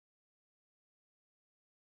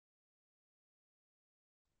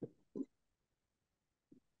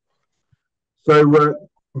First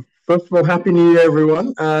of all, Happy New Year,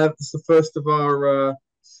 everyone. It's the first of our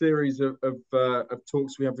series of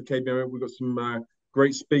talks we have for KBMO. We've got some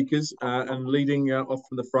great speakers, and leading off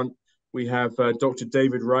from the front, we have Dr.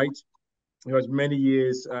 David Wright, who has many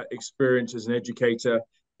years' experience as an educator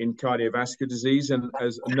in cardiovascular disease. And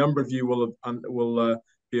as a number of you will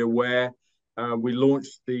be aware, we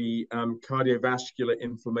launched the cardiovascular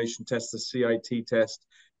inflammation test, the CIT test,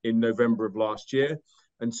 in November of last year.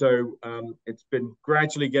 And so it's been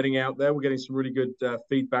gradually getting out there. We're getting some really good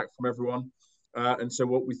feedback from everyone. And so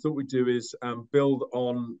what we thought we'd do is build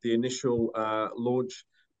on the initial launch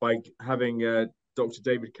by having Dr.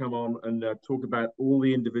 David come on and talk about all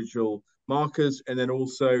the individual markers, and then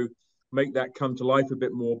also make that come to life a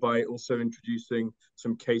bit more by also introducing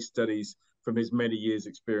some case studies from his many years'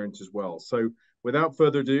 experience as well. So without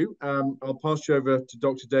further ado, I'll pass you over to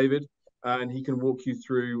Dr. David, and he can walk you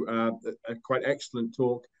through a quite excellent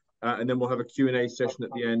talk. And then we'll have a Q&A session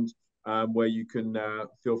at the end where you can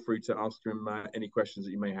feel free to ask him any questions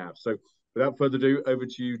that you may have. So without further ado, over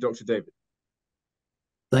to you, Dr. David.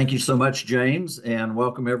 Thank you so much, James, and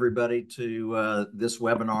welcome everybody to this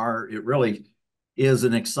webinar. It really is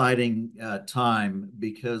an exciting time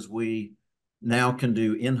because we now can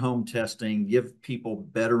do in-home testing, give people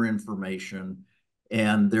better information,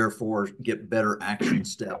 and therefore get better action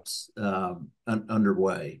steps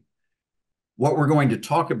underway. What we're going to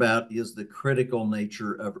talk about is the critical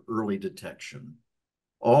nature of early detection.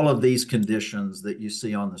 All of these conditions that you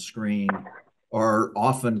see on the screen are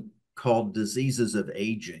often called diseases of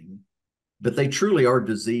aging, but they truly are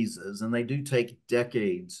diseases, and they do take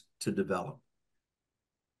decades to develop.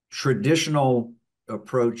 Traditional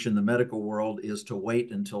approach in the medical world is to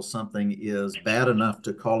wait until something is bad enough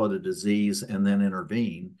to call it a disease and then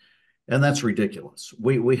intervene. And that's ridiculous.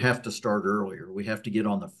 We have to start earlier. We have to get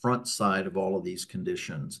on the front side of all of these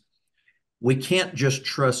conditions. We can't just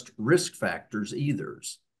trust risk factors either.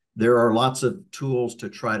 There are lots of tools to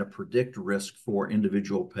try to predict risk for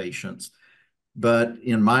individual patients. But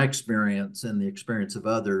in my experience and the experience of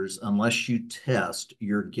others, unless you test,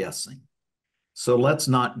 you're guessing. So let's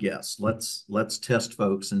not guess. Let's test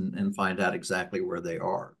folks and find out exactly where they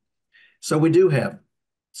are. So we do have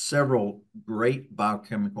several great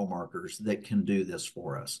biochemical markers that can do this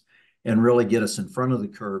for us and really get us in front of the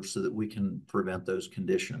curve so that we can prevent those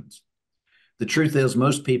conditions. The truth is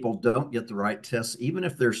most people don't get the right tests. Even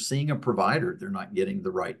if they're seeing a provider, they're not getting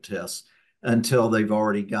the right tests until they've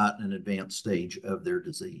already gotten an advanced stage of their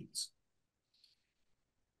disease.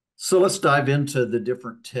 So let's dive into the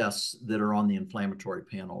different tests that are on the inflammatory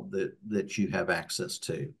panel that you have access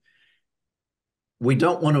to. We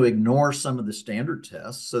don't want to ignore some of the standard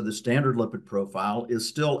tests. So the standard lipid profile is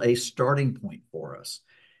still a starting point for us.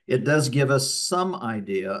 It does give us some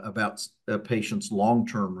idea about a patient's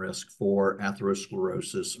long-term risk for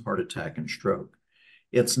atherosclerosis, heart attack, and stroke.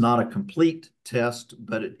 It's not a complete test,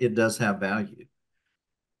 but it does have value.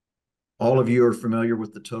 All of you are familiar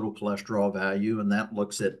with the total cholesterol value, and that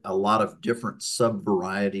looks at a lot of different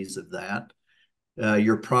sub-varieties of that.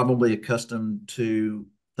 You're probably accustomed to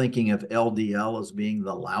thinking of LDL as being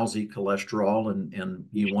the lousy cholesterol, and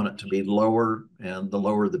you want it to be lower, and the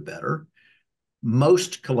lower the better.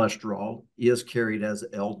 Most cholesterol is carried as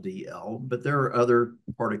LDL, but there are other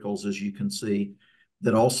particles, as you can see,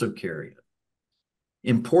 that also carry it.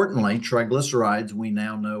 Importantly, triglycerides, we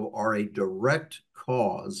now know, are a direct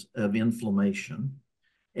cause of inflammation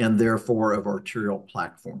and therefore of arterial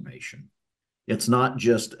plaque formation. It's not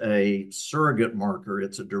just a surrogate marker,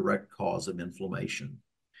 it's a direct cause of inflammation.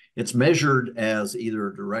 It's measured as either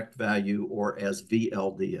a direct value or as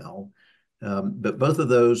VLDL, but both of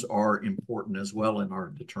those are important as well in our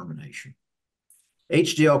determination.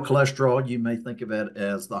 HDL cholesterol, you may think of it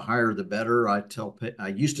as the higher the better. I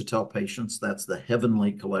used to tell patients that's the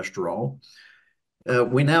heavenly cholesterol.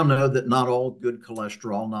 We now know that not all good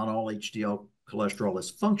cholesterol, not all HDL cholesterol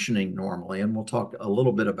is functioning normally, and we'll talk a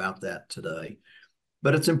little bit about that today.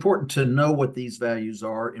 But it's important to know what these values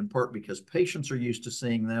are, in part because patients are used to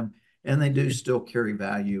seeing them, and they do still carry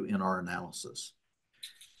value in our analysis.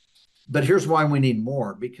 But here's why we need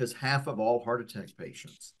more, because half of all heart attack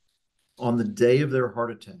patients on the day of their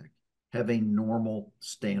heart attack have a normal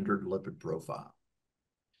standard lipid profile.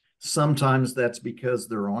 Sometimes that's because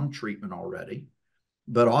they're on treatment already,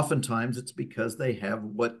 but oftentimes it's because they have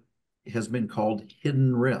what has been called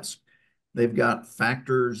hidden risk. They've got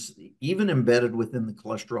factors even embedded within the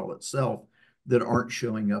cholesterol itself that aren't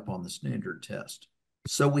showing up on the standard test.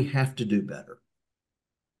 So we have to do better.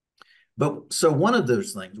 But so one of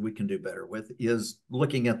those things we can do better with is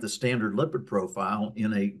looking at the standard lipid profile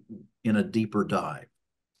in a deeper dive.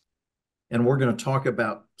 And we're going to talk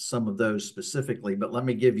about some of those specifically, but let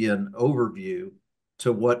me give you an overview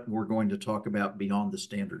to what we're going to talk about beyond the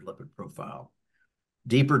standard lipid profile.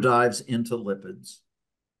 Deeper dives into lipids,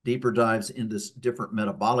 deeper dives into different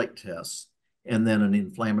metabolic tests, and then an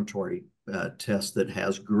inflammatory test that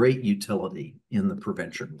has great utility in the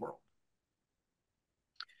prevention world.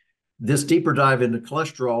 This deeper dive into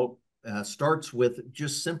cholesterol starts with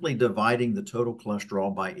just simply dividing the total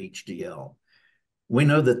cholesterol by HDL. We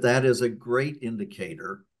know that that is a great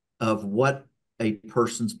indicator of what a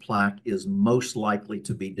person's plaque is most likely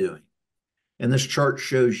to be doing. And this chart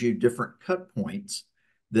shows you different cut points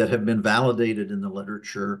that have been validated in the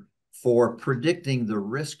literature for predicting the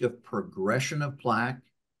risk of progression of plaque,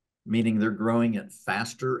 meaning they're growing it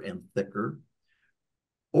faster and thicker,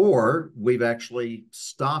 or we've actually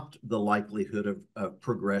stopped the likelihood of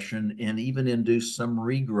progression and even induced some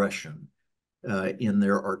regression in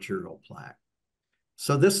their arterial plaque.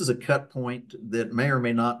 So this is a cut point that may or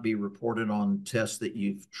may not be reported on tests that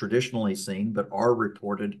you've traditionally seen, but are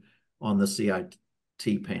reported on the CIT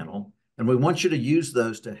panel. And we want you to use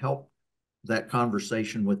those to help that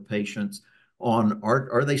conversation with patients on,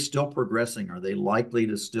 are they still progressing? Are they likely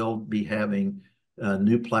to still be having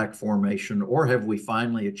new plaque formation, or have we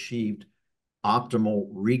finally achieved optimal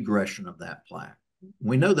regression of that plaque?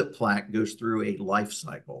 We know that plaque goes through a life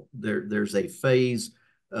cycle. There's a phase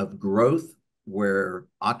of growth where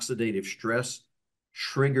oxidative stress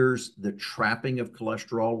triggers the trapping of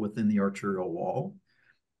cholesterol within the arterial wall.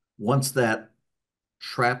 Once that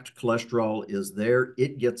trapped cholesterol is there,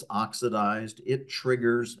 it gets oxidized, it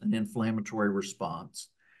triggers an inflammatory response.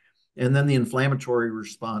 And then the inflammatory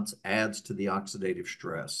response adds to the oxidative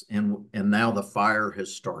stress. And now the fire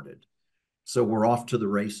has started. So we're off to the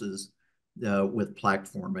races with plaque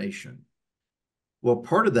formation. Well,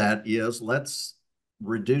 part of that is let's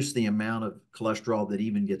reduce the amount of cholesterol that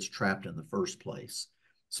even gets trapped in the first place.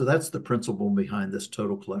 So that's the principle behind this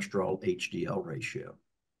total cholesterol HDL ratio.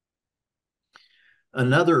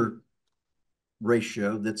 Another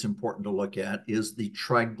ratio that's important to look at is the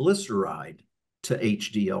triglyceride to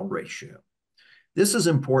HDL ratio. This is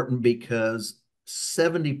important because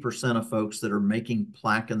 70% of folks that are making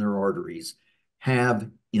plaque in their arteries have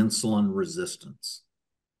insulin resistance.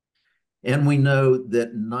 And we know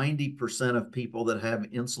that 90% of people that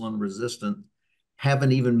have insulin resistant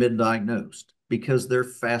haven't even been diagnosed because their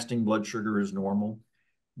fasting blood sugar is normal,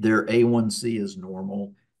 their A1C is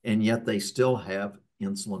normal, and yet they still have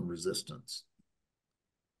insulin resistance.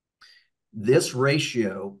 This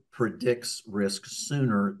ratio predicts risk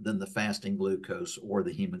sooner than the fasting glucose or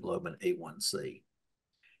the hemoglobin A1C.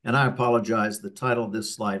 And I apologize, the title of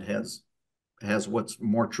this slide has what's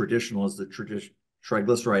more traditional as the triglyceride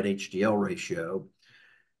HDL ratio.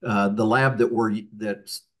 The lab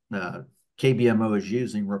that KBMO is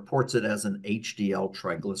using reports it as an HDL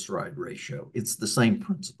triglyceride ratio. It's the same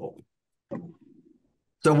principle.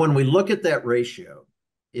 So when we look at that ratio,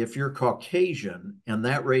 if you're Caucasian and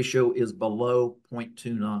that ratio is below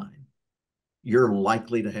 0.29, you're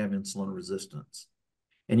likely to have insulin resistance.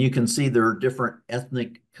 And you can see there are different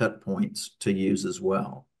ethnic cut points to use as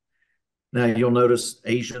well. Now, you'll notice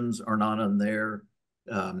Asians are not on there.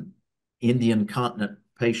 Indian continent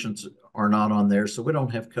patients are not on there. So we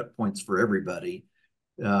don't have cut points for everybody.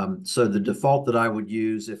 So the default that I would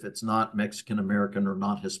use if it's not Mexican American or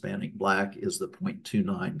not Hispanic Black is the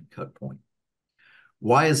 0.29 cut point.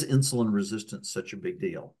 Why is insulin resistance such a big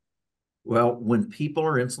deal? Well, when people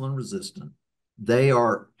are insulin resistant, they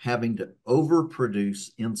are having to overproduce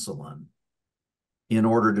insulin in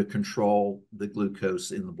order to control the glucose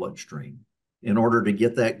in the bloodstream. In order to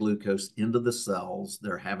get that glucose into the cells,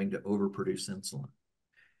 they're having to overproduce insulin.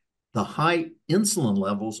 The high insulin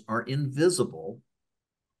levels are invisible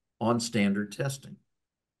on standard testing,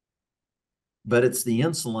 but it's the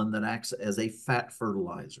insulin that acts as a fat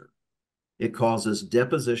fertilizer. It causes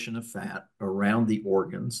deposition of fat around the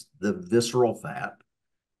organs, the visceral fat.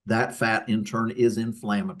 That fat, in turn, is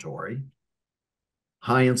inflammatory.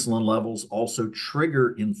 High insulin levels also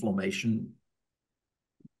trigger inflammation,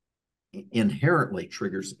 inherently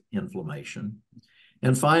triggers inflammation.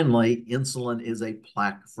 And finally, insulin is a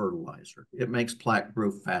plaque fertilizer. It makes plaque grow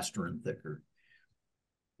faster and thicker.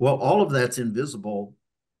 Well, all of that's invisible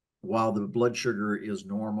while the blood sugar is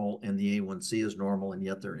normal and the A1C is normal, and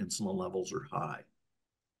yet their insulin levels are high.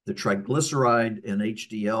 The triglyceride and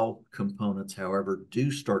HDL components, however,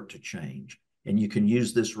 do start to change, and you can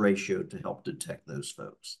use this ratio to help detect those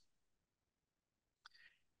folks.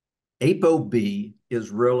 ApoB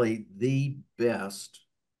is really the best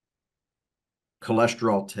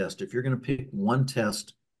cholesterol test. If you're going to pick one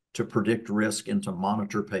test to predict risk and to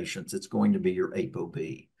monitor patients, it's going to be your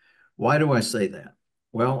ApoB. Why do I say that?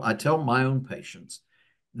 Well, I tell my own patients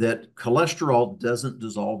that cholesterol doesn't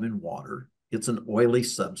dissolve in water. It's an oily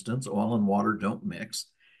substance. Oil and water don't mix.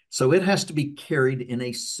 So it has to be carried in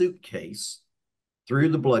a suitcase through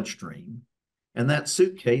the bloodstream. And that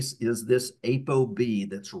suitcase is this ApoB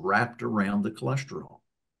that's wrapped around the cholesterol.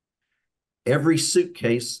 Every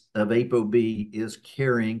suitcase of ApoB is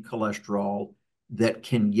carrying cholesterol that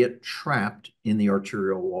can get trapped in the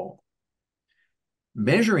arterial wall.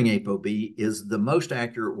 Measuring ApoB is the most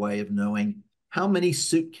accurate way of knowing how many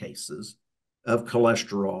suitcases of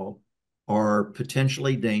cholesterol are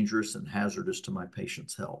potentially dangerous and hazardous to my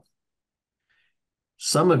patient's health.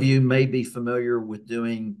 Some of you may be familiar with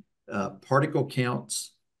doing particle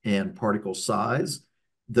counts and particle size.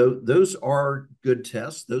 Those are good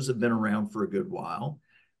tests. Those have been around for a good while,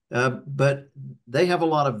 but they have a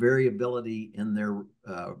lot of variability in their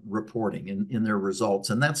reporting and in their results.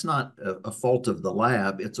 And that's not a fault of the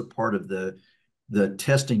lab. It's a part of the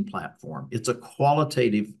testing platform. It's a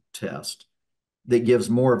qualitative test that gives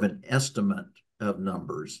more of an estimate of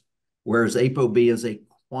numbers, whereas ApoB is a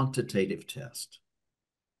quantitative test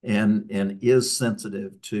and is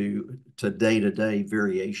sensitive to day-to-day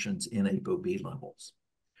variations in ApoB levels.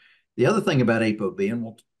 The other thing about ApoB, and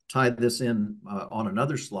we'll tie this in on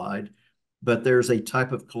another slide, but there's a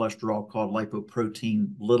type of cholesterol called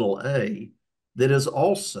lipoprotein a that is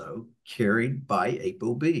also carried by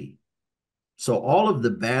ApoB. So all of the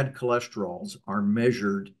bad cholesterols are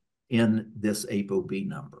measured in this ApoB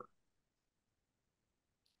number.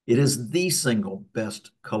 It is the single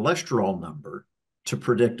best cholesterol number to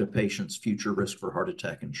predict a patient's future risk for heart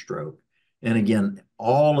attack and stroke. And again,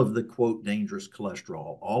 all of the, quote, dangerous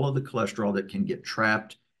cholesterol, all of the cholesterol that can get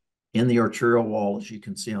trapped in the arterial wall, as you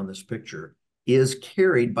can see on this picture, is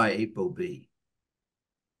carried by ApoB.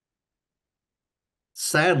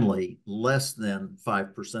 Sadly, less than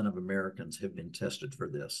 5% of Americans have been tested for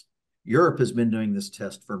this. Europe has been doing this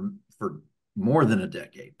test for more than a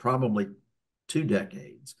decade, probably 2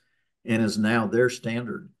 decades, and is now their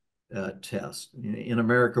standard test. In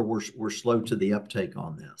America, we're slow to the uptake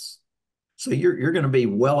on this. So you're going to be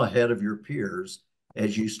well ahead of your peers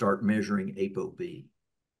as you start measuring ApoB.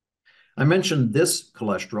 I mentioned this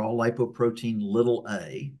cholesterol, lipoprotein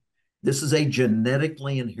a. This is a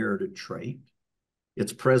genetically inherited trait.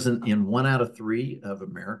 It's present in 1 out of 3 of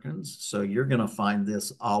Americans, so you're going to find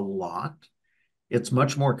this a lot. It's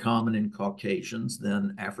much more common in Caucasians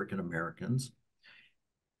than African Americans.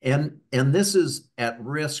 And this is at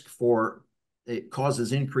risk for, it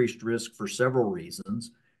causes increased risk for several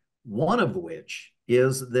reasons, one of which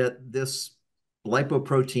is that this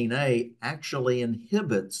lipoprotein A actually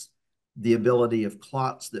inhibits the ability of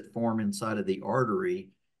clots that form inside of the artery,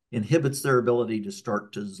 inhibits their ability to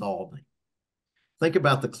start dissolving. Think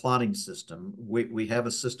about the clotting system. We have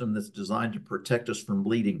a system that's designed to protect us from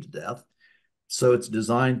bleeding to death. So it's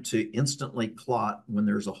designed to instantly clot when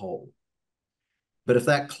there's a hole. But if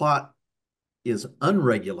that clot is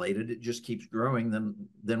unregulated, it just keeps growing,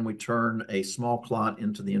 then we turn a small clot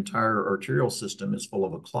into the entire arterial system is full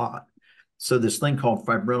of a clot. So this thing called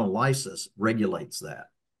fibrinolysis regulates that.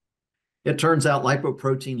 It turns out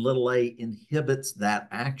lipoprotein a inhibits that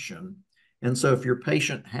action. And so if your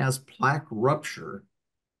patient has plaque rupture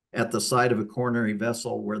at the site of a coronary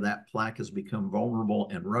vessel where that plaque has become vulnerable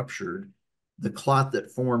and ruptured, the clot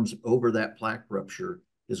that forms over that plaque rupture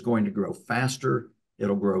is going to grow faster,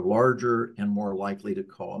 it'll grow larger, and more likely to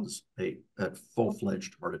cause a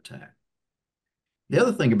full-fledged heart attack. The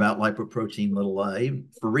other thing about lipoprotein a,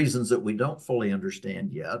 for reasons that we don't fully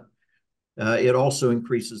understand yet, it also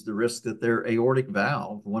increases the risk that their aortic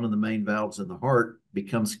valve, one of the main valves in the heart,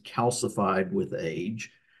 becomes calcified with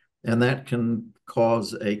age, and that can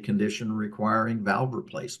cause a condition requiring valve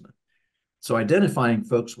replacement. So identifying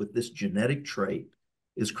folks with this genetic trait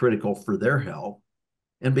is critical for their health.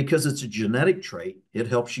 And because it's a genetic trait, it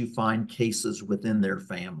helps you find cases within their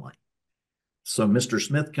family. So Mr.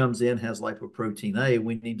 Smith comes in, has lipoprotein A.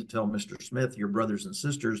 We need to tell Mr. Smith, your brothers and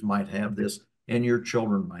sisters might have this, and your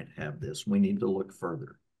children might have this. We need to look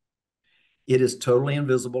further. It is totally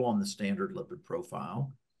invisible on the standard lipid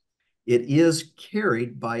profile. It is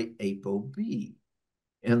carried by ApoB.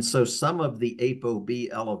 And so some of the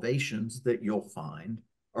ApoB elevations that you'll find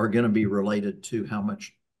are going to be related to how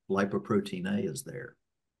much lipoprotein A is there.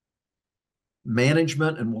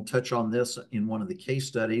 Management, and we'll touch on this in one of the case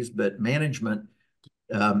studies, but management,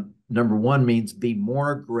 number one, means be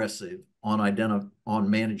more aggressive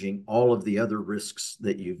on managing all of the other risks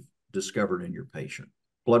that you've discovered in your patient.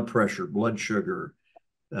 Blood pressure, blood sugar,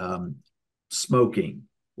 smoking,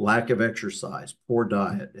 lack of exercise, poor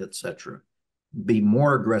diet, etc. Be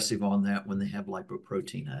more aggressive on that when they have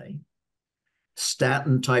lipoprotein A.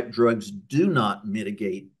 Statin type drugs do not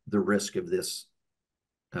mitigate the risk of this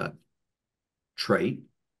trait.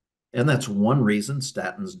 And that's one reason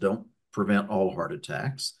statins don't prevent all heart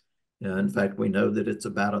attacks. In fact, we know that it's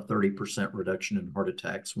about a 30% reduction in heart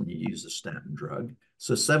attacks when you use a statin drug.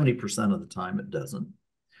 So 70% of the time it doesn't.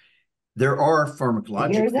 There are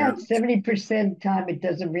pharmacologic hear that? 70% of the time it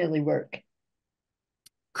doesn't really work.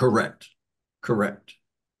 Correct. Correct.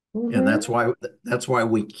 And that's why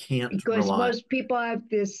we can't because rely. Most people have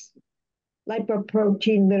this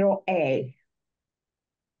lipoprotein little a.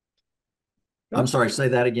 I'm sorry, say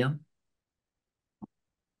that again.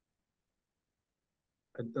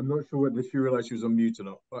 I'm not sure whether she realized she was on mute or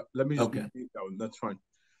not, but let me just mute that one. That's fine.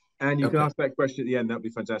 And you can ask that question at the end. That'd be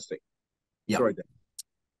fantastic. Yeah. Sorry, Dan.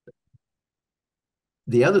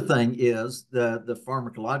 The other thing is the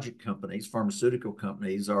pharmacologic companies, pharmaceutical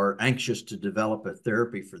companies, are anxious to develop a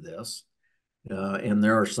therapy for this. And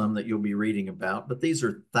there are some that you'll be reading about, but these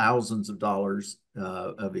are thousands of dollars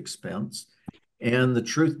of expense. And the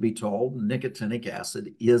truth be told, nicotinic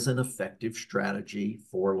acid is an effective strategy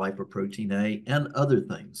for lipoprotein A and other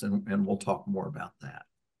things, and we'll talk more about that.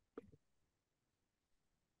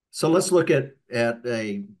 So let's look at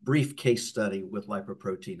a brief case study with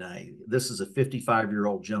lipoprotein A. This is a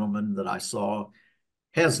 55-year-old gentleman that I saw,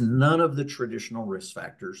 has none of the traditional risk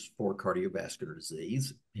factors for cardiovascular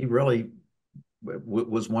disease. He really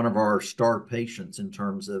was one of our star patients in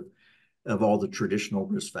terms of all the traditional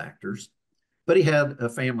risk factors. But he had a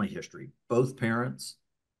family history, both parents,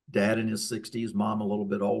 dad in his 60s, mom a little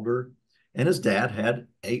bit older, and his dad had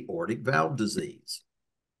aortic valve disease.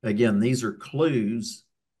 Again, these are clues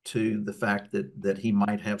to the fact that he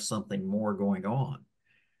might have something more going on.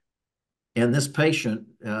 And this patient,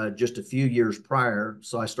 just a few years prior,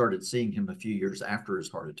 so I started seeing him a few years after his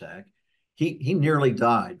heart attack, he nearly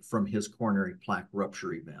died from his coronary plaque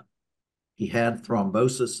rupture event. He had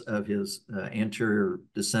thrombosis of his anterior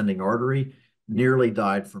descending artery, nearly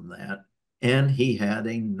died from that, and he had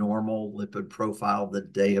a normal lipid profile the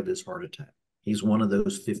day of his heart attack. He's one of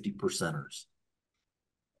those 50%ers.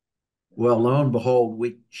 Well, lo and behold,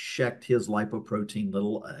 we checked his lipoprotein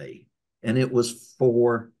little a, and it was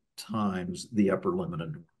 4 times the upper limit of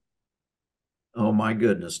normal. Oh my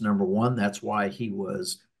goodness. Number one, that's why he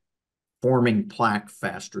was forming plaque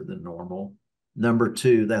faster than normal. Number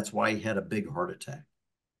two, that's why he had a big heart attack.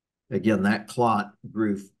 Again, that clot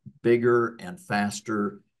grew bigger and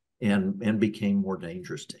faster and became more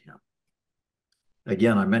dangerous to him.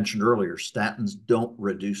 Again, I mentioned earlier, statins don't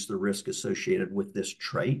reduce the risk associated with this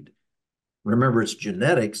trait. Remember, it's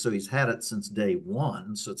genetic, so he's had it since day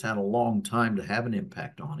one, so it's had a long time to have an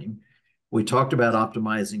impact on him. We talked about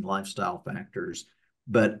optimizing lifestyle factors,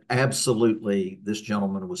 but absolutely, this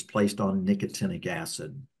gentleman was placed on nicotinic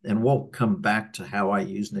acid. And we'll come back to how I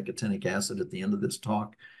use nicotinic acid at the end of this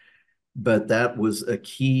talk. But that was a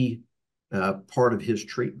key part of his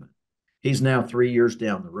treatment. He's now 3 years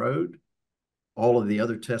down the road. All of the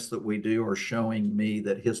other tests that we do are showing me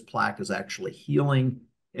that his plaque is actually healing,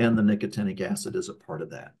 and the nicotinic acid is a part of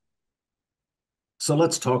that. So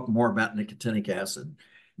let's talk more about nicotinic acid.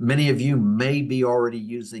 Many of you may be already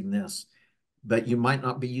using this, but you might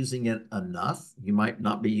not be using it enough. You might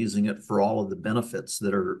not be using it for all of the benefits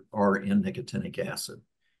that are in nicotinic acid.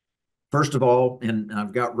 First of all, and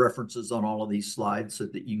I've got references on all of these slides so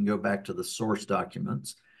that you can go back to the source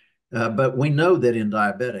documents, but we know that in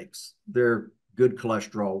diabetics, their good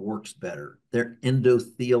cholesterol works better. Their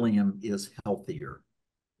endothelium is healthier.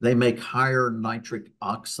 They make higher nitric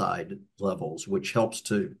oxide levels, which helps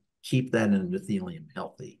to keep that endothelium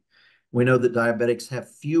healthy. We know that diabetics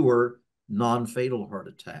have fewer non-fatal heart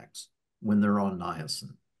attacks when they're on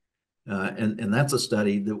niacin. And that's a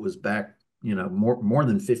study that was back more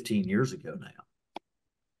than 15 years ago now.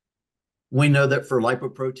 We know that for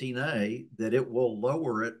lipoprotein A, that it will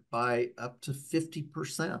lower it by up to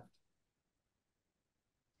 50%.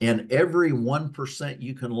 And every 1%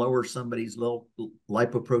 you can lower somebody's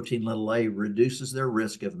lipoprotein little a reduces their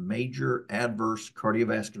risk of major adverse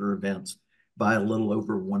cardiovascular events by a little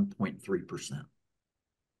over 1.3%.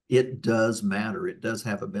 It does matter. It does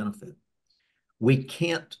have a benefit. We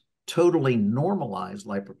can't totally normalize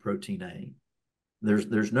lipoprotein A.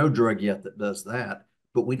 There's no drug yet that does that,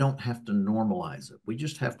 but we don't have to normalize it. We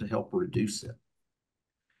just have to help reduce it.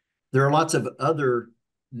 There are lots of other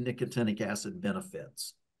nicotinic acid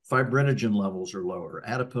benefits. Fibrinogen levels are lower.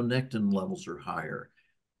 Adiponectin levels are higher.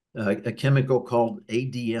 A chemical called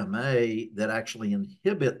ADMA that actually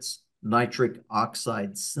inhibits nitric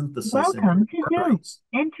oxide synthesis. Welcome to Zoom.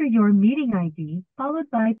 Enter your meeting ID followed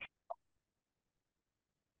by.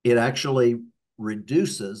 It actually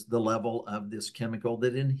reduces the level of this chemical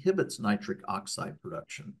that inhibits nitric oxide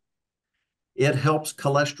production. It helps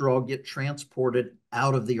cholesterol get transported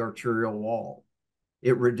out of the arterial wall.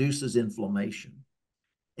 It reduces inflammation.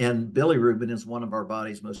 And bilirubin is one of our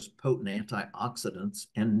body's most potent antioxidants,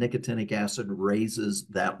 and nicotinic acid raises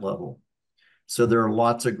that level. So there are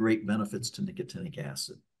lots of great benefits to nicotinic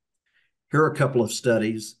acid. Here are a couple of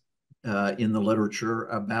studies in the literature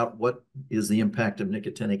about what is the impact of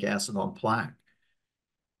nicotinic acid on plaque.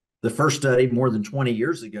 The first study, more than 20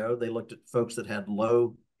 years ago, they looked at folks that had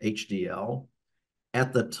low HDL.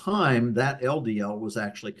 At the time, that LDL was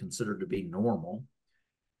actually considered to be normal,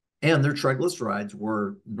 and their triglycerides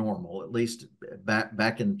were normal. At least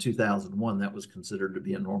back in 2001, that was considered to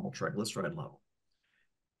be a normal triglyceride level.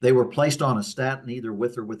 They were placed on a statin either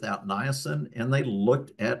with or without niacin, and they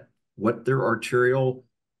looked at what their arterial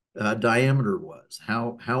diameter was,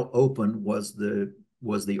 how open was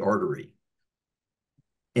the artery.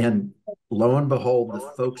 And lo and behold, the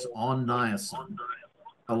folks on niacin,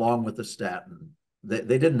 along with the statin, they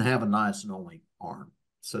didn't have a niacin-only arm,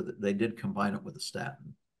 so that they did combine it with a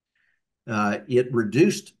statin. It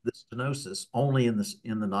reduced the stenosis only in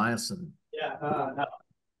the niacin.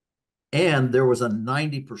 And there was a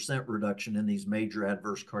 90% reduction in these major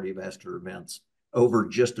adverse cardiovascular events over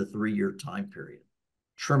just a 3-year time period.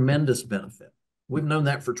 Tremendous benefit. We've known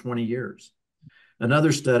that for 20 years.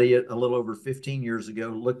 Another study a little over 15 years ago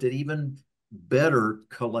looked at even better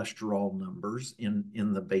cholesterol numbers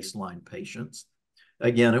in the baseline patients.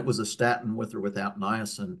 Again, it was a statin with or without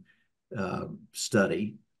niacin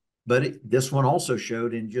study, but this one also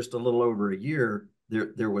showed in just a little over a year,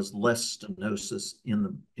 there was less stenosis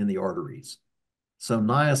in the arteries. So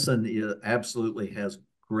niacin absolutely has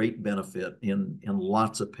great benefit in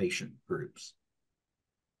lots of patient groups.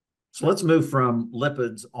 So let's move from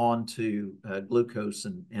lipids on to glucose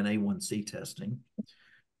and A1C testing.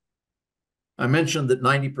 I mentioned that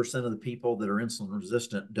 90% of the people that are insulin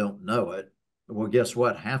resistant don't know it. Well, guess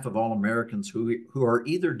what? Half of all Americans who are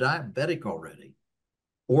either diabetic already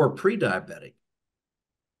or pre-diabetic,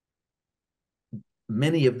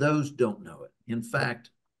 many of those don't know it. In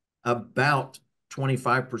fact, about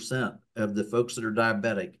 25% of the folks that are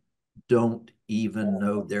diabetic don't even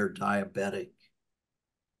know they're diabetic.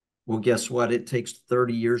 Well, guess what? It takes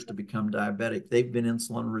 30 years to become diabetic. They've been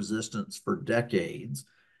insulin resistant for decades.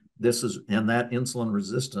 And that insulin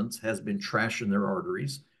resistance has been trashing their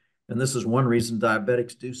arteries. And this is one reason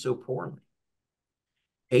diabetics do so poorly.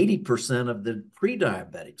 80% of the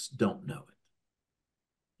pre-diabetics don't know it.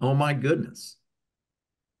 Oh my goodness.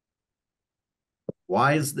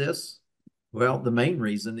 Why is this? Well, the main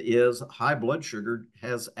reason is high blood sugar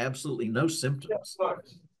has absolutely no symptoms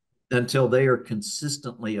until they are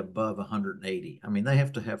consistently above 180. I mean, they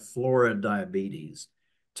have to have florid diabetes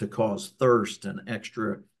to cause thirst and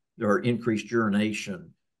extra or increased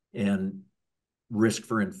urination and risk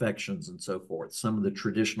for infections and so forth. Some of the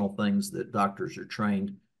traditional things that doctors are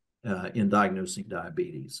trained in diagnosing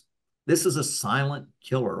diabetes. This is a silent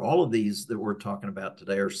killer. All of these that we're talking about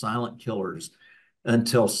today are silent killers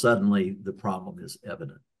until suddenly the problem is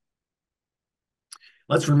evident.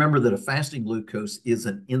 Let's remember that a fasting glucose is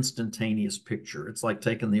an instantaneous picture. It's like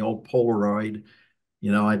taking the old Polaroid.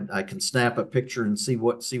 You know, I can snap a picture and see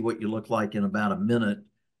what you look like in about a minute.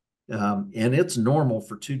 And it's normal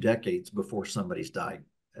for 2 decades before somebody's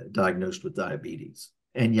diagnosed with diabetes.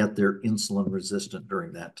 And yet they're insulin resistant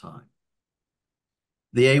during that time.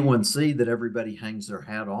 The A1C that everybody hangs their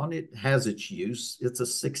hat on, it has its use. It's a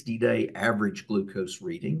 60-day average glucose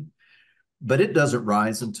reading, but it doesn't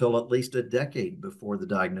rise until at least a decade before the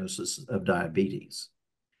diagnosis of diabetes.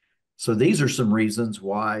 So these are some reasons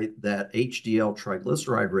why that HDL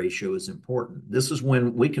triglyceride ratio is important. This is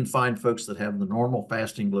when we can find folks that have the normal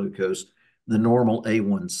fasting glucose, the normal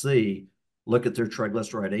A1C, look at their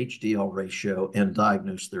triglyceride HDL ratio and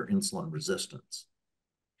diagnose their insulin resistance.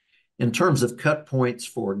 In terms of cut points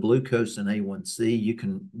for glucose and A1C, you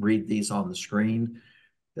can read these on the screen.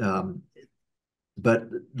 But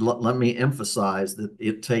let me emphasize that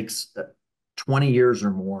it takes 20 years or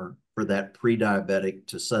more for that pre-diabetic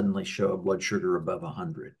to suddenly show a blood sugar above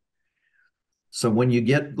 100. So when you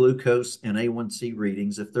get glucose and A1C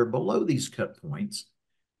readings, if they're below these cut points,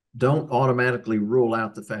 don't automatically rule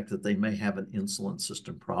out the fact that they may have an insulin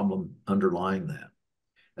system problem underlying that.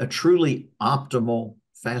 A truly optimal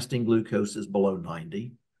fasting glucose is below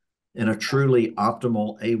 90, and a truly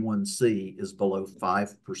optimal A1C is below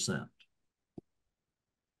 5%.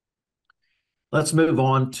 Let's move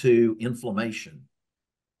on to inflammation.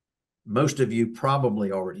 most of you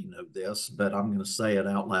probably already know this, but I'm going to say it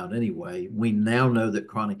out loud anyway. We now know that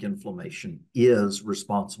chronic inflammation is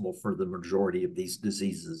responsible for the majority of these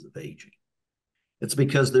diseases of aging. It's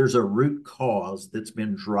because there's a root cause that's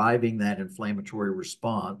been driving that inflammatory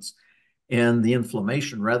response. And the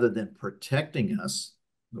inflammation, rather than protecting us,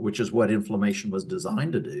 which is what inflammation was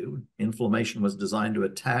designed to do, inflammation was designed to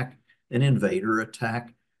attack an invader,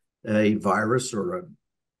 attack a virus or a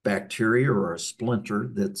bacteria or a splinter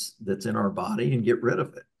that's in our body and get rid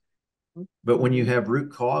of it. But when you have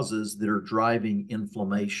root causes that are driving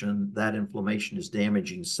inflammation, that inflammation is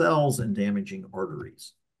damaging cells and damaging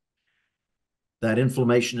arteries. That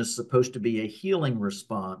inflammation is supposed to be a healing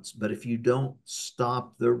response, but if you don't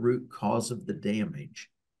stop the root cause of the damage,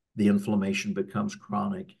 the inflammation becomes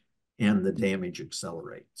chronic and the damage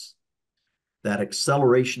accelerates. That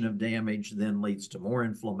acceleration of damage then leads to more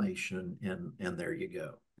inflammation, and there you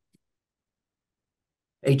go.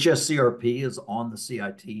 HSCRP is on the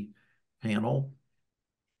CIT panel.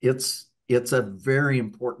 It's a very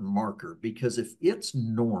important marker because if it's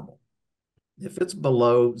normal, if it's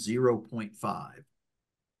below 0.5,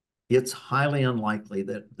 it's highly unlikely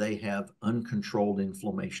that they have uncontrolled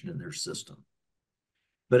inflammation in their system.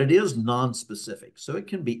 But it is nonspecific, so it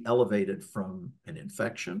can be elevated from an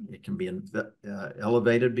infection. It can be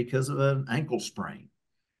elevated because of an ankle sprain.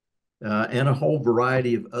 And a whole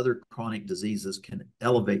variety of other chronic diseases can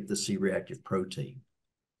elevate the C-reactive protein.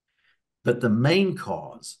 But the main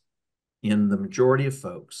cause in the majority of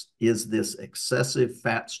folks is this excessive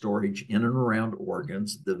fat storage in and around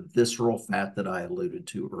organs, the visceral fat that I alluded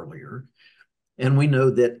to earlier. And we know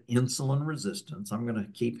that insulin resistance, I'm going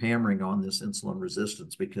to keep hammering on this insulin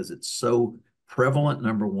resistance because it's so prevalent,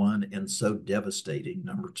 number one, and so devastating,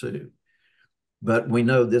 number two. But we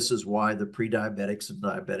know this is why the pre-diabetics and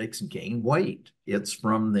diabetics gain weight. It's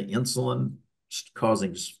from the insulin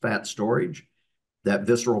causing fat storage. That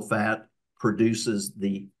visceral fat produces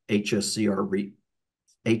the HSCRP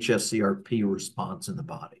response in the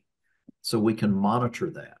body. So we can monitor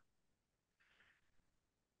that.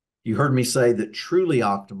 You heard me say that truly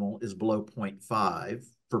optimal is below 0.5.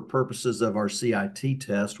 For purposes of our CIT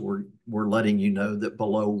test, we're letting you know that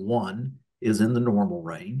below 1 is in the normal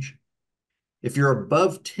range. If you're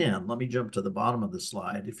above 10, let me jump to the bottom of the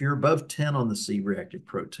slide. If you're above 10 on the C-reactive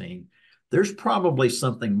protein, there's probably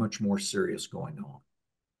something much more serious going on.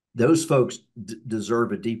 Those folks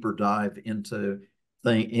deserve a deeper dive into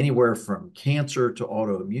anywhere from cancer to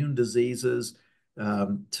autoimmune diseases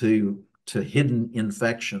to hidden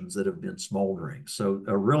infections that have been smoldering. So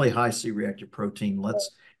a really high C-reactive protein,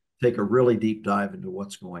 let's take a really deep dive into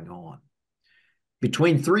what's going on.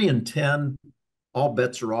 Between 3 and 10, all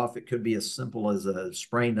bets are off. It could be as simple as a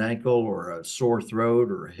sprained ankle or a sore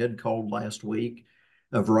throat or a head cold last week,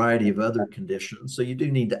 a variety of other conditions. So you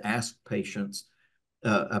do need to ask patients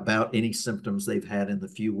about any symptoms they've had in the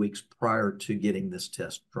few weeks prior to getting this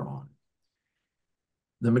test drawn.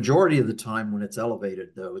 The majority of the time when it's elevated,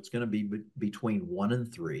 though, it's going to be between 1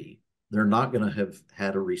 and 3. They're not going to have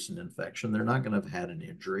had a recent infection. They're not going to have had an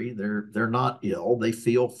injury. They're not ill. They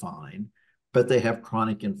feel fine, but they have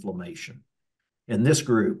chronic inflammation. And this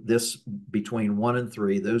group, this between 1 and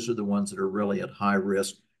 3, those are the ones that are really at high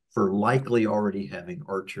risk for likely already having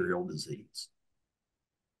arterial disease.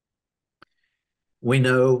 We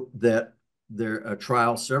know that a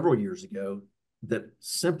trial several years ago that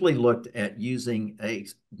simply looked at using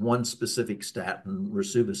one specific statin,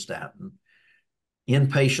 rosuvastatin,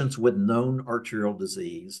 in patients with known arterial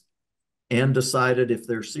disease and decided if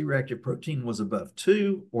their C-reactive protein was above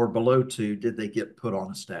 2 or below 2, did they get put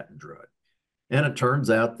on a statin drug? And it turns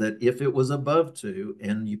out that if it was above 2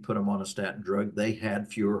 and you put them on a statin drug, they had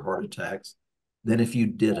fewer heart attacks than if you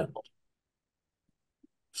didn't.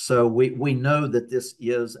 So we know that this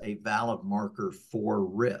is a valid marker for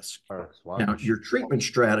risk. Now, your treatment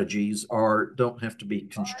strategies don't have to be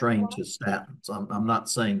constrained to statins. I'm not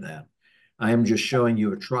saying that. I am just showing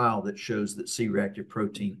you a trial that shows that C-reactive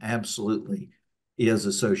protein absolutely is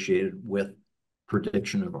associated with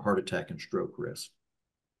prediction of a heart attack and stroke risk.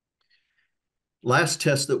 Last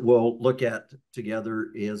test that we'll look at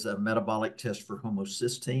together is a metabolic test for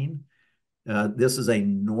homocysteine. This is a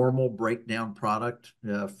normal breakdown product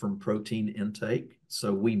from protein intake.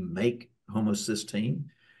 So we make homocysteine,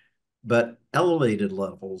 but elevated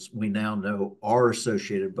levels we now know are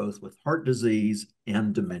associated both with heart disease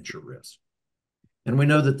and dementia risk. And we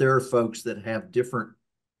know that there are folks that have different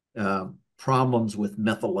problems with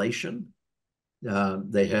methylation.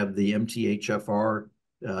 They have the MTHFR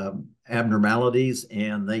abnormalities,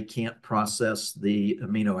 and they can't process the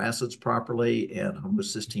amino acids properly, and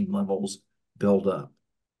homocysteine levels build up.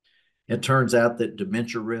 It turns out that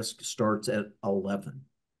dementia risk starts at 11.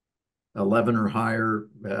 11 or higher,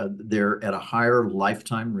 they're at a higher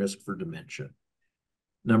lifetime risk for dementia.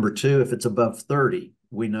 Number two, if it's above 30,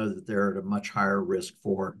 we know that they're at a much higher risk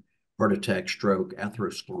for heart attack, stroke,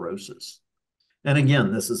 atherosclerosis. And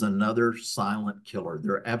again, this is another silent killer.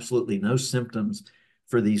 There are absolutely no symptoms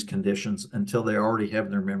for these conditions until they already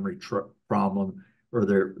have their memory problem or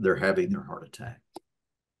they're having their heart attack.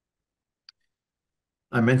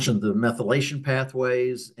 I mentioned the methylation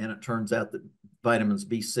pathways, and it turns out that vitamins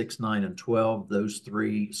B6, 9, and 12, those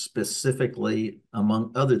three specifically,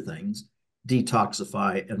 among other things,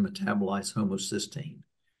 detoxify and metabolize homocysteine.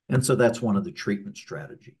 And so that's one of the treatment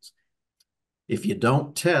strategies. If you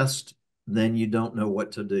don't test, then you don't know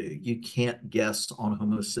what to do. You can't guess on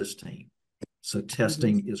homocysteine. So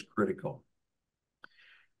testing is critical.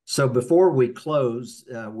 So before we close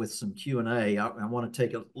with some Q&A, I want to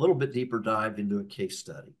take a little bit deeper dive into a case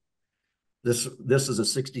study. This is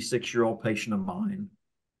a 66-year-old patient of mine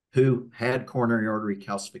who had coronary artery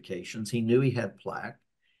calcifications. He knew he had plaque,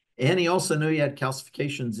 and he also knew he had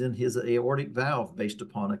calcifications in his aortic valve based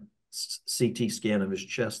upon a CT scan of his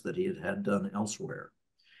chest that he had done elsewhere.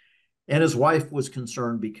 And his wife was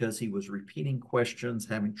concerned because he was repeating questions,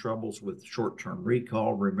 having troubles with short-term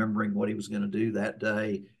recall, remembering what he was going to do that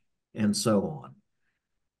day, and so on.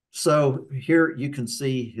 So here you can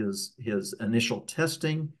see his initial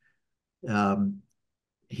testing.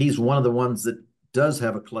 He's one of the ones that does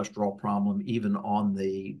have a cholesterol problem, even on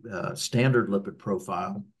the standard lipid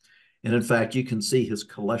profile. And in fact, you can see his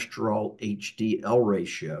cholesterol HDL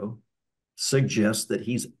ratio suggests that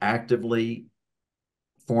he's actively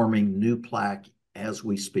forming new plaque as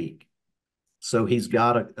we speak. So he's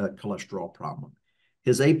got a cholesterol problem.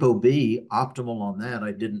 His ApoB, optimal on that,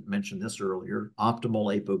 I didn't mention this earlier,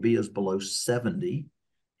 optimal ApoB is below 70.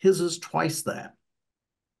 His is twice that.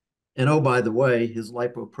 And oh, by the way, his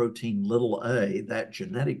lipoprotein little a, that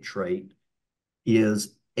genetic trait,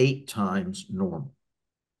 is 8 times normal.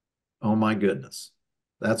 Oh my goodness.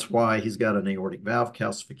 That's why he's got an aortic valve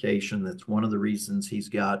calcification. That's one of the reasons he's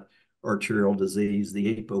got arterial disease.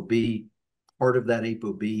 The ApoB, part of that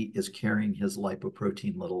ApoB is carrying his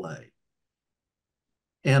lipoprotein little a.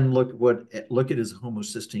 And look at his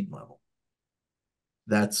homocysteine level.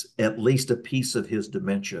 That's at least a piece of his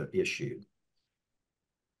dementia issue.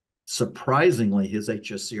 Surprisingly, his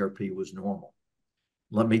hsCRP was normal.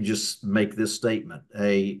 Let me just make this statement.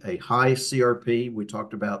 A high CRP, we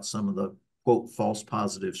talked about some of the, quote, false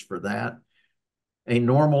positives for that. A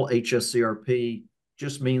normal hsCRP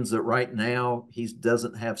just means that right now he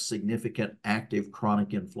doesn't have significant active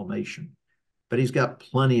chronic inflammation, but he's got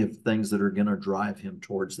plenty of things that are going to drive him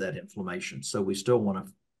towards that inflammation. So we still want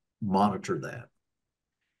to monitor that.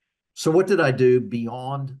 So what did I do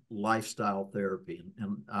beyond lifestyle therapy?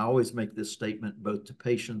 And I always make this statement both to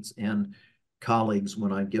patients and colleagues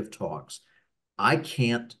when I give talks. I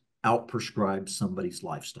can't outprescribe somebody's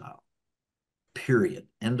lifestyle, period.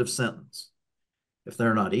 End of sentence. If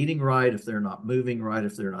they're not eating right, if they're not moving right,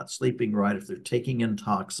 if they're not sleeping right, if they're taking in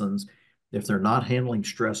toxins, if they're not handling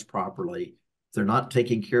stress properly, if they're not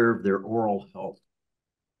taking care of their oral health,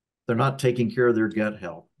 if they're not taking care of their gut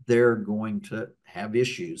health, they're going to have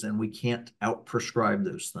issues, and we can't outprescribe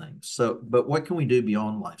those things. So, but what can we do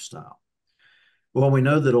beyond lifestyle? Well, we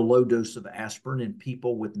know that a low dose of aspirin in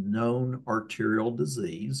people with known arterial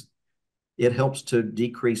disease, it helps to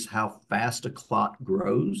decrease how fast a clot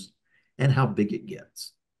grows and how big it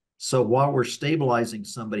gets. So while we're stabilizing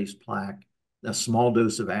somebody's plaque, a small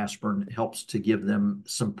dose of aspirin helps to give them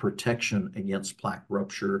some protection against plaque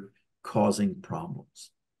rupture causing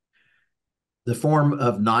problems. The form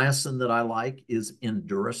of niacin that I like is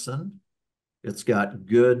Enduracin. It's got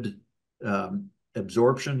good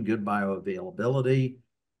absorption, good bioavailability.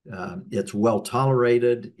 It's well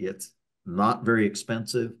tolerated. It's not very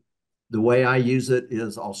expensive. The way I use it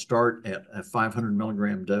is I'll start at a 500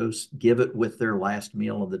 milligram dose, give it with their last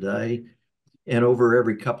meal of the day, and over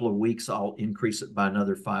every couple of weeks, I'll increase it by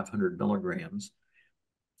another 500 milligrams.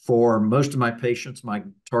 For most of my patients, my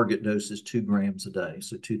target dose is 2 grams a day,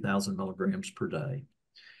 so 2,000 milligrams per day.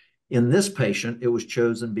 In this patient, it was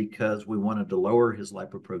chosen because we wanted to lower his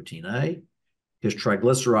lipoprotein A, his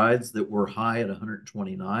triglycerides that were high at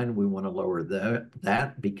 129. We want to lower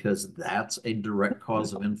that because that's a direct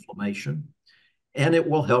cause of inflammation, and it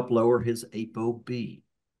will help lower his ApoB.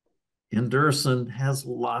 Enduracin has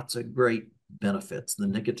lots of great benefits, the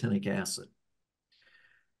nicotinic acid.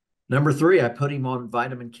 Number 3, I put him on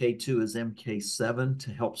vitamin K2 as MK7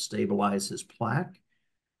 to help stabilize his plaque.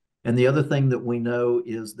 And the other thing that we know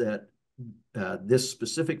is that this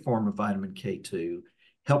specific form of vitamin K2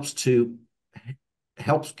 helps to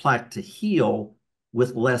helps plaque to heal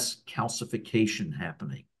with less calcification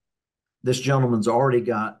happening. This gentleman's already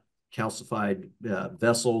got calcified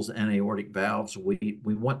vessels and aortic valves. We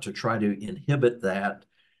want to try to inhibit that,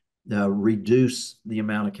 reduce the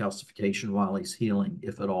amount of calcification while he's healing,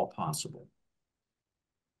 if at all possible.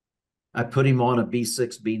 I put him on a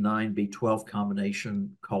B6, B9, B12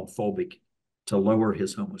 combination called fulvic to lower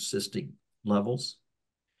his homocysteine levels,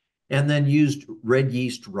 and then used red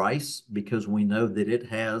yeast rice because we know that it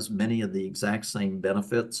has many of the exact same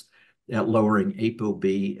benefits at lowering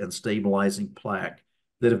ApoB and stabilizing plaque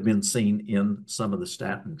that have been seen in some of the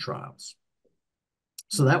statin trials.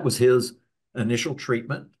 So that was his initial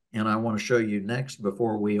treatment, and I want to show you next,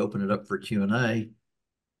 before we open it up for Q&A,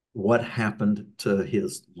 what happened to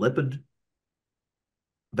his lipid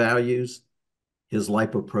values. His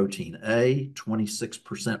lipoprotein A,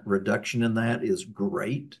 26% reduction in that is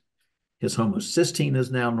great. His homocysteine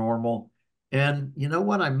is now normal. And you know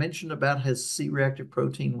what I mentioned about his C-reactive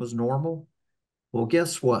protein was normal? Well,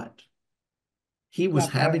 guess what? He was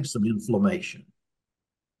having some inflammation.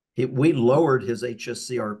 We lowered his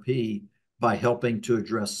HSCRP by helping to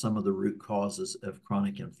address some of the root causes of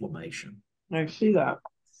chronic inflammation. I see that.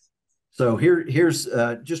 So here's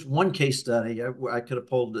just one case study. I could have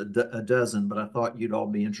pulled a dozen, but I thought you'd all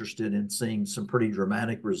be interested in seeing some pretty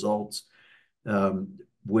dramatic results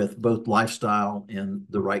with both lifestyle and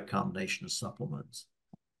the right combination of supplements.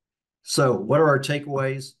 So what are our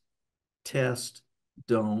takeaways? Test,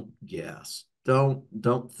 don't guess.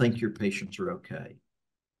 Don't think your patients are okay.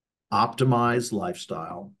 Optimize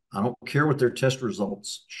lifestyle. I don't care what their test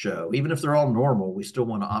results show. Even if they're all normal, we still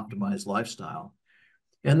want to optimize lifestyle.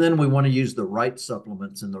 And then we want to use the right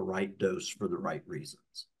supplements in the right dose for the right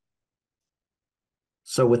reasons.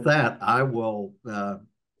 So with that, I will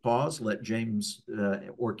pause, let James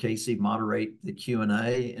or Casey moderate the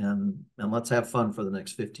Q&A, and let's have fun for the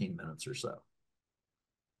next 15 minutes or so.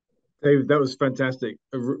 David, that was fantastic.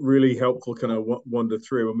 A really helpful kind of wander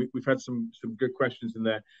through. And we've had some good questions in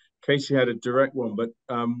there. Casey had a direct one, but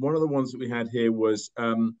one of the ones that we had here was,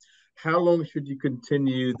 how long should you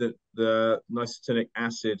continue the nicotinic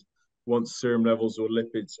acid once serum levels or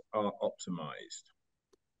lipids are optimized?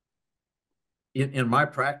 In my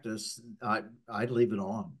practice, I'd leave it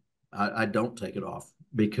on. I don't take it off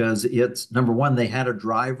because it's, number one, they had a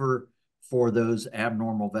driver for those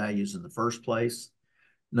abnormal values in the first place.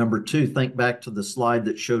 Number two, think back to the slide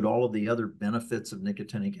that showed all of the other benefits of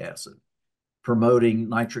nicotinic acid, promoting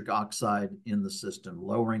nitric oxide in the system,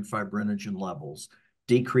 lowering fibrinogen levels,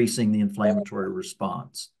 decreasing the inflammatory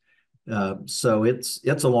response. So it's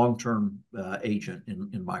a long-term agent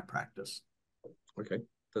in my practice. Okay,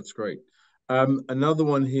 that's great. Another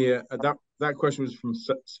one here. That question was from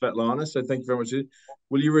Svetlana. So thank you very much.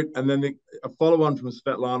 Will you? And then a follow-on from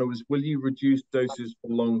Svetlana was: will you reduce doses for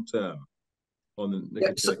long term on the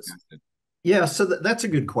nicotinic acid? Yeah, so that's a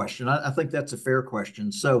good question. I think that's a fair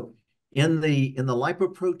question. So in the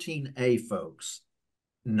lipoprotein A folks,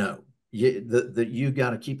 no. You got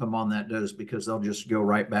to keep them on that dose because they'll just go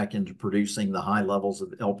right back into producing the high levels of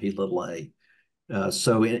LP(a).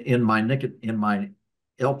 So in my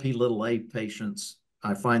LP(a) patients,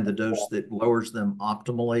 I find the dose that lowers them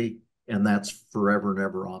optimally, and that's forever and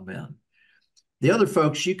ever, amen. The other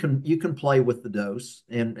folks, you can play with the dose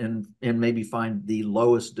and maybe find the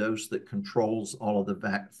lowest dose that controls all of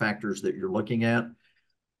the factors that you're looking at.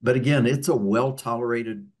 But again, it's a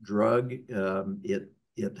well-tolerated drug.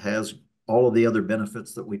 It has all of the other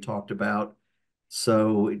benefits that we talked about.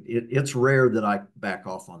 So it's rare that I back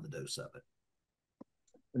off on the dose of it.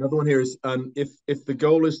 Another one here is, if the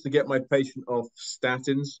goal is to get my patient off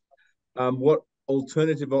statins, what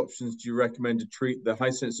alternative options do you recommend to treat the high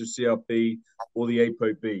sensitive CRP or the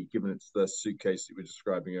ApoB, given it's the suitcase that we were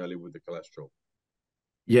describing earlier with the cholesterol?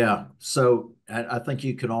 Yeah, so I think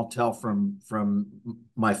you can all tell from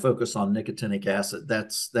my focus on nicotinic acid,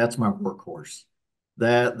 that's my workhorse.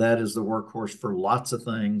 That is the workhorse for lots of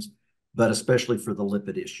things, but especially for the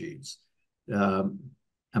lipid issues.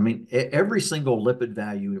 I mean, every single lipid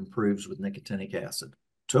value improves with nicotinic acid.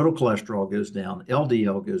 Total cholesterol goes down,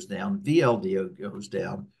 LDL goes down, VLDL goes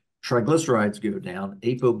down, triglycerides go down,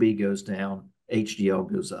 ApoB goes down, HDL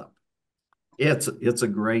goes up. It's a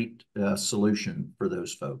great solution for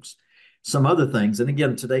those folks. Some other things, and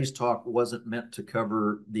again, today's talk wasn't meant to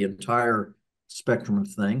cover the entire spectrum of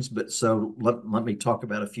things, but so let me talk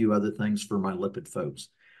about a few other things for my lipid folks.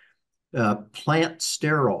 Plant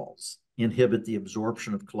sterols inhibit the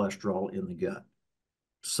absorption of cholesterol in the gut.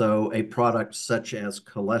 So a product such as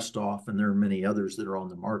Cholestoff, and there are many others that are on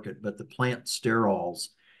the market, but the plant sterols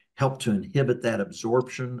help to inhibit that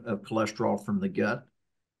absorption of cholesterol from the gut.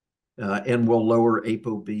 and will lower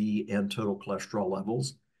ApoB and total cholesterol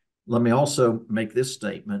levels. Let me also make this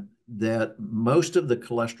statement that most of the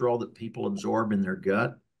cholesterol that people absorb in their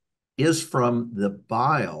gut is from the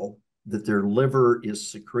bile that their liver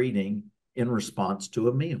is secreting in response to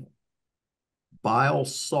a meal. Bile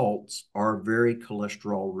salts are very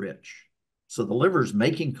cholesterol rich. So the liver's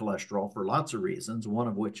making cholesterol for lots of reasons, one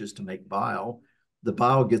of which is to make bile. The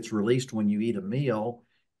bile gets released when you eat a meal,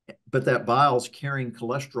 but that bile's carrying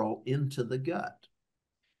cholesterol into the gut.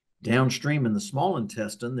 Downstream in the small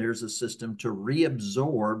intestine, there's a system to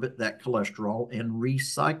reabsorb that cholesterol and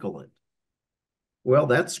recycle it. Well,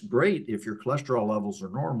 that's great if your cholesterol levels are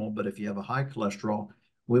normal, but if you have a high cholesterol,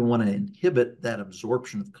 we want to inhibit that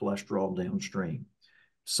absorption of cholesterol downstream.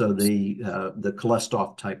 So the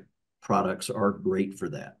cholesterol type products are great for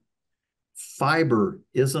that. Fiber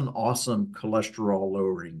is an awesome cholesterol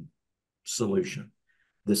lowering solution.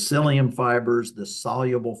 The psyllium fibers, the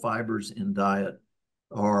soluble fibers in diet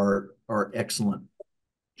are excellent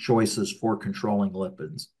choices for controlling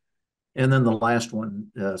lipids. And then the last one,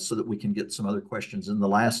 so that we can get some other questions, and the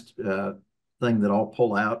last thing that I'll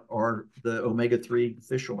pull out are the omega-3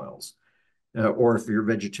 fish oils. Or if you're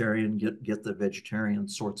vegetarian, get the vegetarian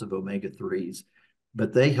sorts of omega-3s.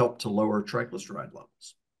 But they help to lower triglyceride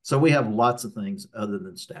levels. So we have lots of things other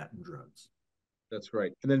than statin drugs. That's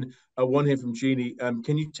great. And then one here from Jeannie.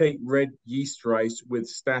 Can you take red yeast rice with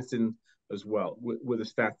statin as well? With a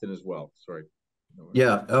statin as well? Sorry.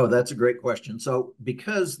 Yeah. Oh, that's a great question. So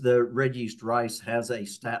because the red yeast rice has a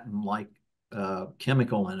statin-like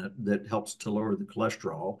chemical in it that helps to lower the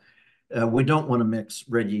cholesterol, we don't want to mix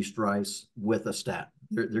red yeast rice with a statin.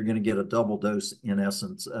 They're going to get a double dose, in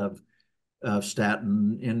essence, of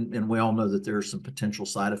statin, and we all know that there are some potential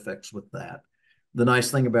side effects with that. The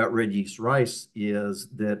nice thing about red yeast rice is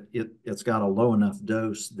that it's got a low enough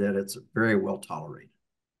dose that it's very well tolerated.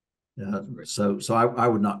 So I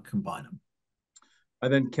would not combine them.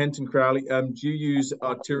 And then Kenton Crowley, do you use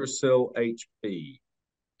Arterosil HP?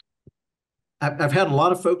 I've had a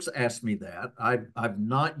lot of folks ask me that. I've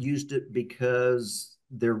not used it because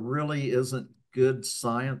there really isn't good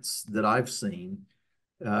science that I've seen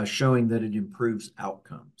showing that it improves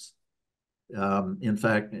outcomes. In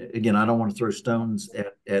fact, again, I don't want to throw stones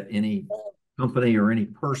at any company or any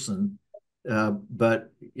person,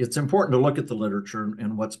 but it's important to look at the literature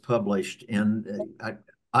and what's published. And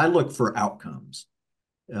I look for outcomes,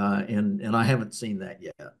 and I haven't seen that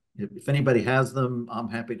yet. If anybody has them, I'm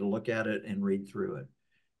happy to look at it and read through it.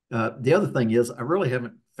 The other thing is, I really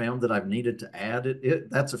haven't found that I've needed to add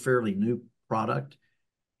it. That's a fairly new product.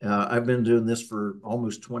 I've been doing this for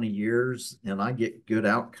almost 20 years, and I get good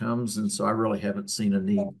outcomes, and so I really haven't seen a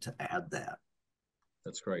need to add that.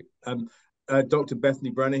 That's great. Dr. Bethany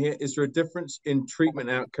Brenner here. Is there a difference in treatment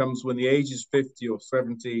outcomes when the age is 50 or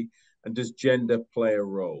 70, and does gender play a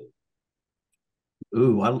role?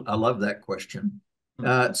 Ooh, I love that question.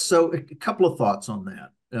 So a couple of thoughts on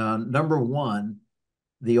that. Number one,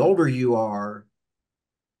 the older you are,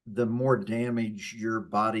 the more damage your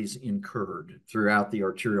body's incurred throughout the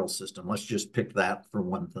arterial system. Let's just pick that for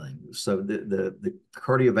one thing. So the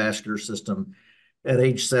cardiovascular system at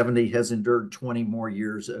age 70 has endured 20 more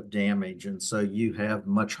years of damage. And so you have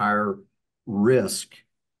much higher risk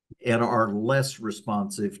and are less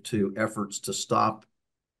responsive to efforts to stop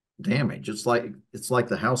damage. It's like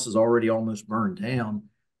the house is already almost burned down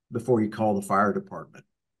before you call the fire department.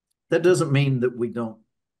 That doesn't mean that we don't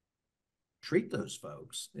treat those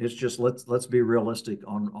folks. It's just let's be realistic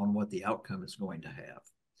on what the outcome is going to have.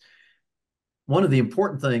 One of the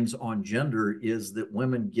important things on gender is that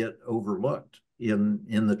women get overlooked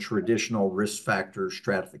in the traditional risk factor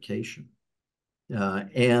stratification.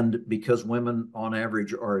 And because women on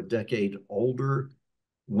average are a decade older,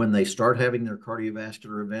 when they start having their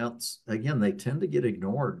cardiovascular events, again, they tend to get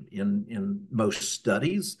ignored in most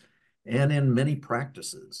studies and in many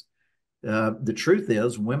practices. The truth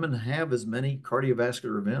is, women have as many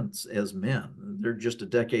cardiovascular events as men. They're just a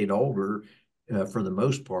decade older for the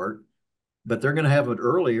most part, but they're going to have it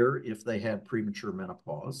earlier if they had premature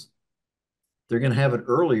menopause. They're going to have it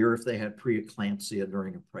earlier if they had preeclampsia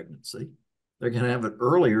during a pregnancy. They're going to have it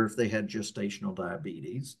earlier if they had gestational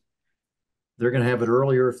diabetes. They're going to have it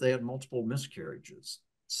earlier if they had multiple miscarriages.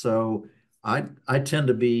 So I tend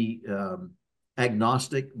to be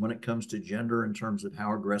agnostic when it comes to gender in terms of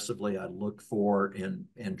how aggressively I look for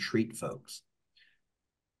and treat folks.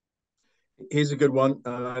 Here's a good one.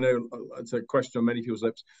 I know it's a question on many people's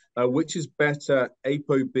lips. Which is better,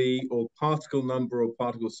 ApoB or particle number or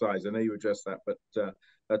particle size? I know you addressed that, but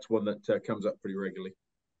that's one that comes up pretty regularly.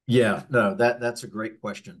 Yeah, no, that's a great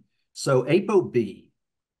question. So ApoB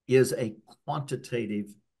is a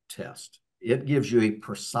quantitative test. It gives you a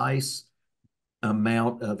precise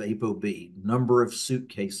amount of ApoB, number of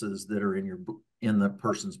suitcases that are in the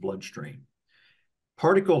person's bloodstream.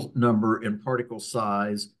 Particle number and particle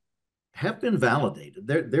size have been validated.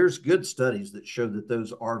 There's good studies that show that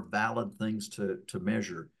those are valid things to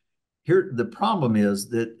measure. Here, the problem is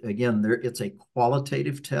that, again, it's a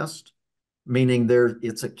qualitative test, meaning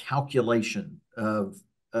it's a calculation of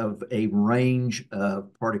a range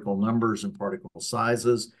of particle numbers and particle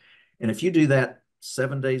sizes. And if you do that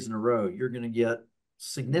 7 days in a row, you're going to get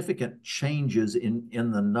significant changes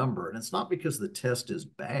in the number. And it's not because the test is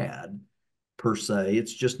bad per se,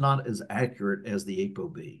 it's just not as accurate as the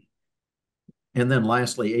ApoB. And then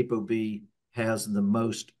lastly, ApoB has the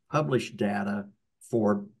most published data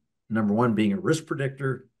for, number one, being a risk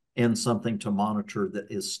predictor and something to monitor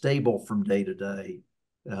that is stable from day to day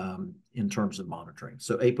in terms of monitoring.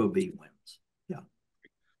 So ApoB wins. Yeah.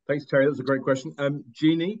 Thanks, Terry. That was a great question.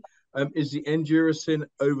 Jeannie, is the Enduracin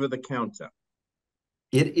over the counter?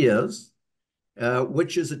 It is,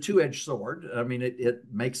 which is a two-edged sword. I mean, it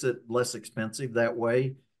makes it less expensive that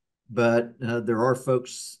way, but there are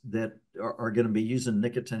folks that are going to be using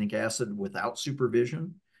nicotinic acid without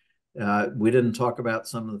supervision. We didn't talk about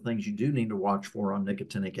some of the things you do need to watch for on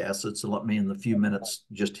nicotinic acid, so let me in the few minutes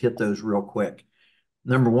just hit those real quick.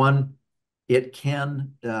 Number one, it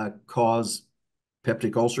can cause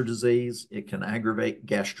peptic ulcer disease. It can aggravate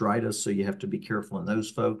gastritis, so you have to be careful in those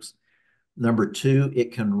folks. Number two,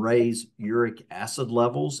 it can raise uric acid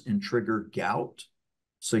levels and trigger gout.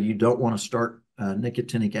 So you don't want to start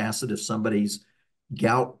nicotinic acid if somebody's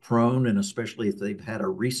gout prone, and especially if they've had a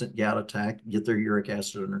recent gout attack, get their uric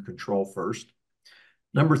acid under control first.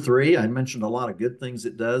 Number three, I mentioned a lot of good things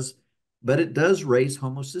it does, but it does raise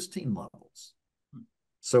homocysteine levels.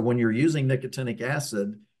 So when you're using nicotinic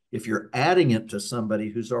acid, if you're adding it to somebody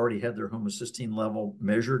who's already had their homocysteine level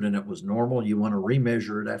measured and it was normal, you want to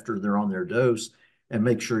remeasure it after they're on their dose and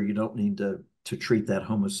make sure you don't need to treat that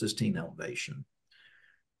homocysteine elevation.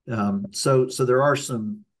 So there are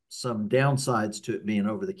some downsides to it being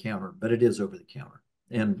over the counter, but it is over the counter.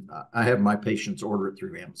 And I have my patients order it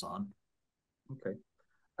through Amazon. Okay.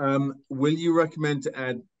 Will you recommend to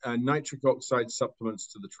add nitric oxide supplements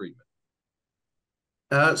to the treatment?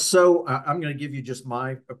 So I'm going to give you just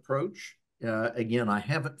my approach. Again, I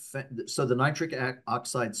haven't. So the nitric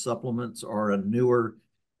oxide supplements are a newer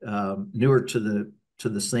to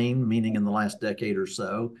the scene, meaning in the last decade or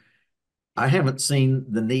so. I haven't seen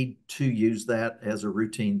the need to use that as a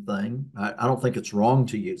routine thing. I don't think it's wrong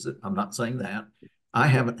to use it. I'm not saying that. I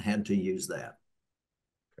haven't had to use that.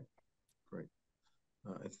 Okay, great.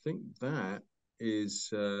 I think that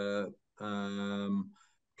is.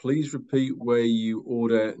 Please repeat where you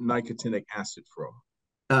order nicotinic acid from.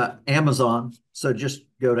 Amazon. So just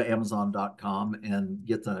go to Amazon.com and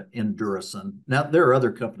get the Enduracin. Now, there are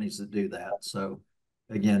other companies that do that. So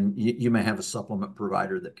again, you may have a supplement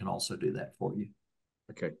provider that can also do that for you.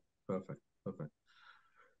 Okay, perfect.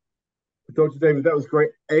 Dr. David, that was great.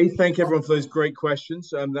 Thank everyone for those great questions.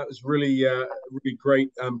 That was really great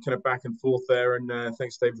kind of back and forth there. And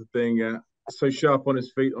thanks, David, for being so sharp on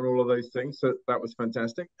his feet on all of those things. So that was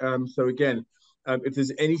fantastic. So again, if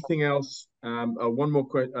there's anything else, one more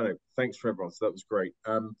question. Oh, no, thanks for everyone. So that was great.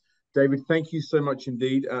 David, thank you so much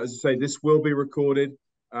indeed. As I say, this will be recorded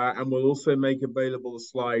and we'll also make available the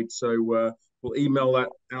slides. So we'll email that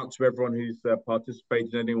out to everyone who's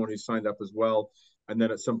participated, anyone who's signed up as well. And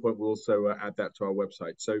then at some point, we'll also add that to our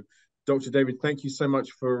website. So, Dr. David, thank you so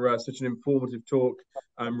much for such an informative talk.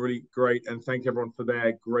 Really great. And thank everyone for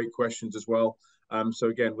their great questions as well. So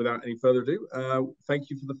again, without any further ado, thank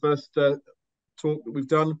you for the first talk that we've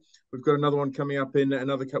done. We've got another one coming up in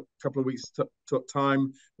another couple of weeks'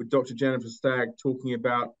 time with Dr. Jennifer Stagg talking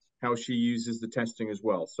about how she uses the testing as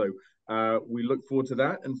well. So we look forward to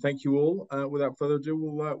that. And thank you all. Without further ado,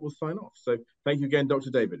 we'll sign off. So thank you again, Dr.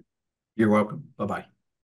 David. You're welcome. Bye-bye.